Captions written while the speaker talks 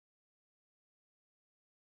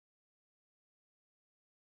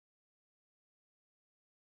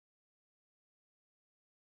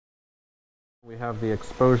We have the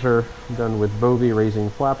exposure done with Bovie raising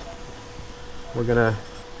flaps. We're going to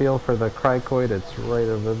feel for the cricoid. It's right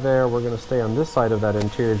over there. We're going to stay on this side of that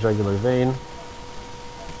anterior jugular vein.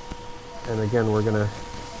 And again, we're going to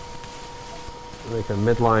make a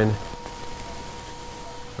midline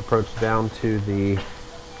approach down to the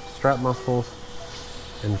strap muscles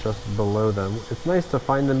and just below them. It's nice to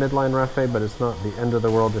find the midline raphe, but it's not the end of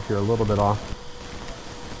the world if you're a little bit off.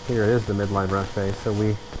 Here is the midline raphe, so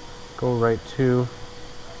we go right to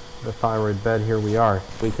the thyroid bed. Here we are.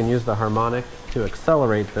 We can use the harmonic to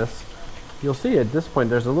accelerate this. You'll see at this point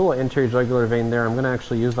there's a little anterior jugular vein there. I'm going to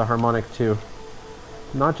actually use the harmonic to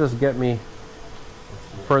not just get me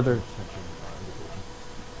further.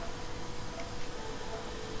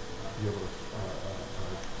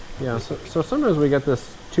 Yeah, so sometimes we get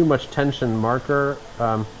this too much tension marker,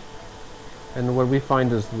 and what we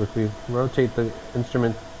find is if we rotate the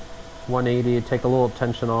instrument 180, take a little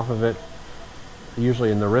tension off of it, usually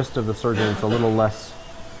in the wrist of the surgeon it's a little less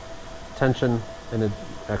tension, and it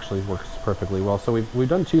actually works perfectly well. So we've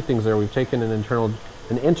done two things there. We've taken an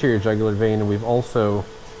anterior jugular vein, and we've also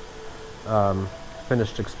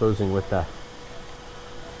finished exposing with the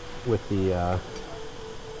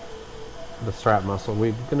strap muscle.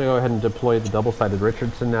 We're going to go ahead and deploy the double-sided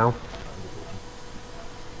Richardson now.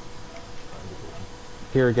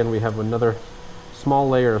 Here again we have another small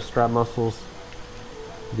layer of strap muscles,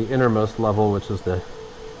 the innermost level, which is the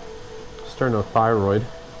sternothyroid,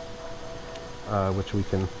 which we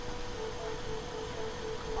can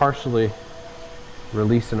partially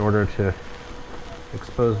release in order to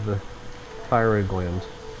expose the thyroid gland.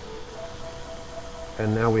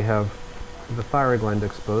 And now we have the thyroid gland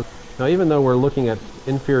exposed. Now, even though we're looking at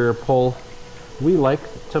inferior pole, we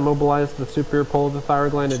like to mobilize the superior pole of the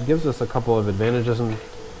thyroid gland. It gives us a couple of advantages in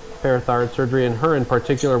parathyroid surgery. In her in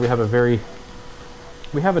particular, we have an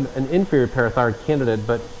inferior parathyroid candidate,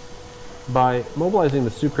 but by mobilizing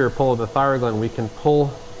the superior pole of the thyroid gland, we can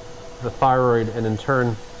pull the thyroid and in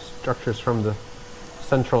turn structures from the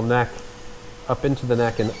central neck up into the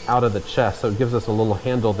neck and out of the chest. So it gives us a little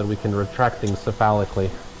handle that we can retract things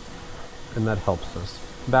cephalically, and that helps us.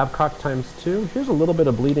 Babcock ×2. Here's a little bit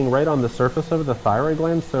of bleeding right on the surface of the thyroid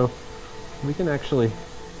gland, so we can actually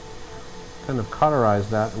kind of cauterize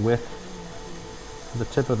that with the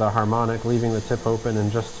tip of the harmonic, leaving the tip open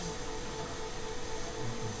and just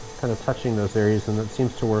kind of touching those areas, and that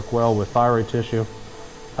seems to work well with thyroid tissue.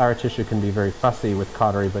 Thyroid tissue can be very fussy with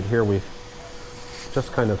cautery, but here we've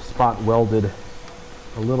just kind of spot welded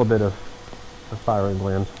a little bit of the thyroid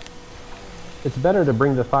gland. It's better to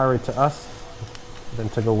bring the thyroid to us than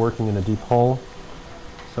to go working in a deep hole.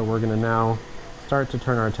 So we're going to now start to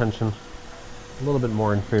turn our attention a little bit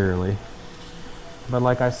more inferiorly. But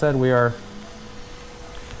like I said,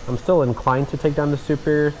 I'm still inclined to take down the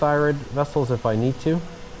superior thyroid vessels if I need to,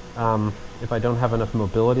 if I don't have enough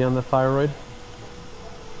mobility on the thyroid.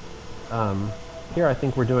 Here I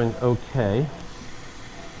think we're doing okay.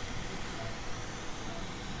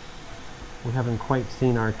 We haven't quite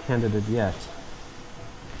seen our candidate yet.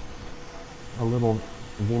 A little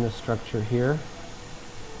venous structure here.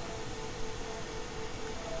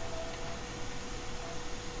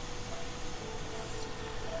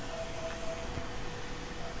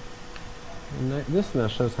 And this now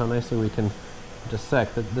shows how nicely we can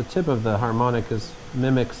dissect. The tip of the harmonic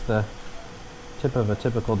mimics the tip of a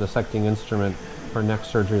typical dissecting instrument for neck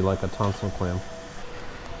surgery, like a tonsil clamp.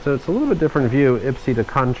 So it's a little bit different view, ipsi to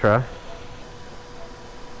contra.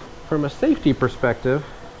 From a safety perspective,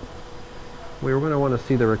 we're going to want to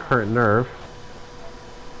see the recurrent nerve.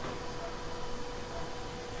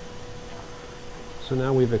 So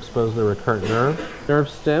now we've exposed the recurrent nerve. Nerve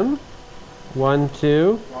stem. 1,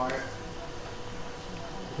 2.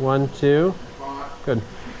 1, 2. Good.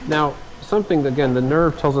 Now, something, again, the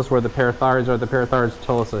nerve tells us where the parathyroids are. The parathyroids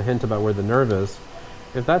tell us a hint about where the nerve is.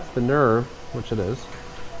 If that's the nerve, which it is,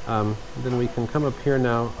 then we can come up here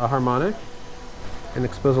now, a harmonic, and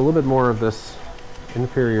expose a little bit more of this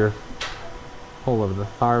inferior pole of the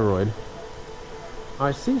thyroid.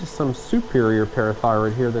 I see some superior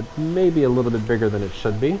parathyroid here that may be a little bit bigger than it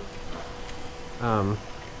should be, and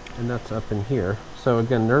that's up in here. So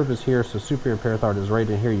again, nerve is here, so superior parathyroid is right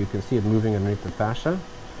in here. You can see it moving underneath the fascia.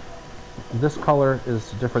 This color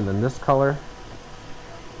is different than this color,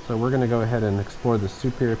 so we're going to go ahead and explore the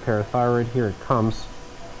superior parathyroid. Here it comes.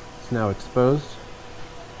 It's now exposed.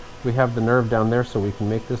 We have the nerve down there, so we can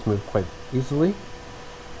make this move quite easily.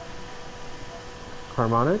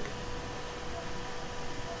 Harmonic.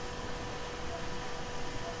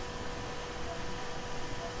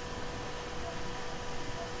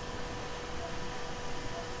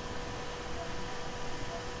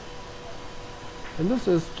 And this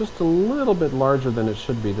is just a little bit larger than it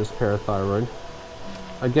should be, this parathyroid.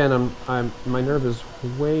 Again, my nerve is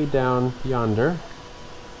way down yonder,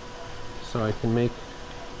 so I can make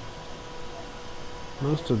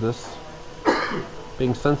most of this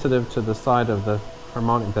being sensitive to the side of the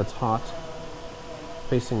harmonic that's hot,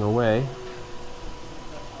 facing away.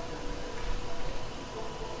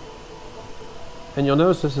 And you'll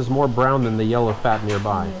notice this is more brown than the yellow fat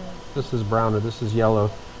nearby. This is brown and this is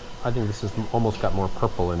yellow. I think this has almost got more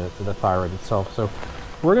purple in it, the thyroid itself. So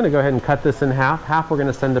we're going to go ahead and cut this in half. Half we're going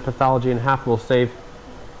to send to pathology and half we'll save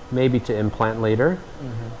maybe to implant later.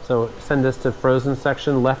 So send this to frozen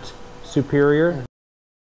section, left superior.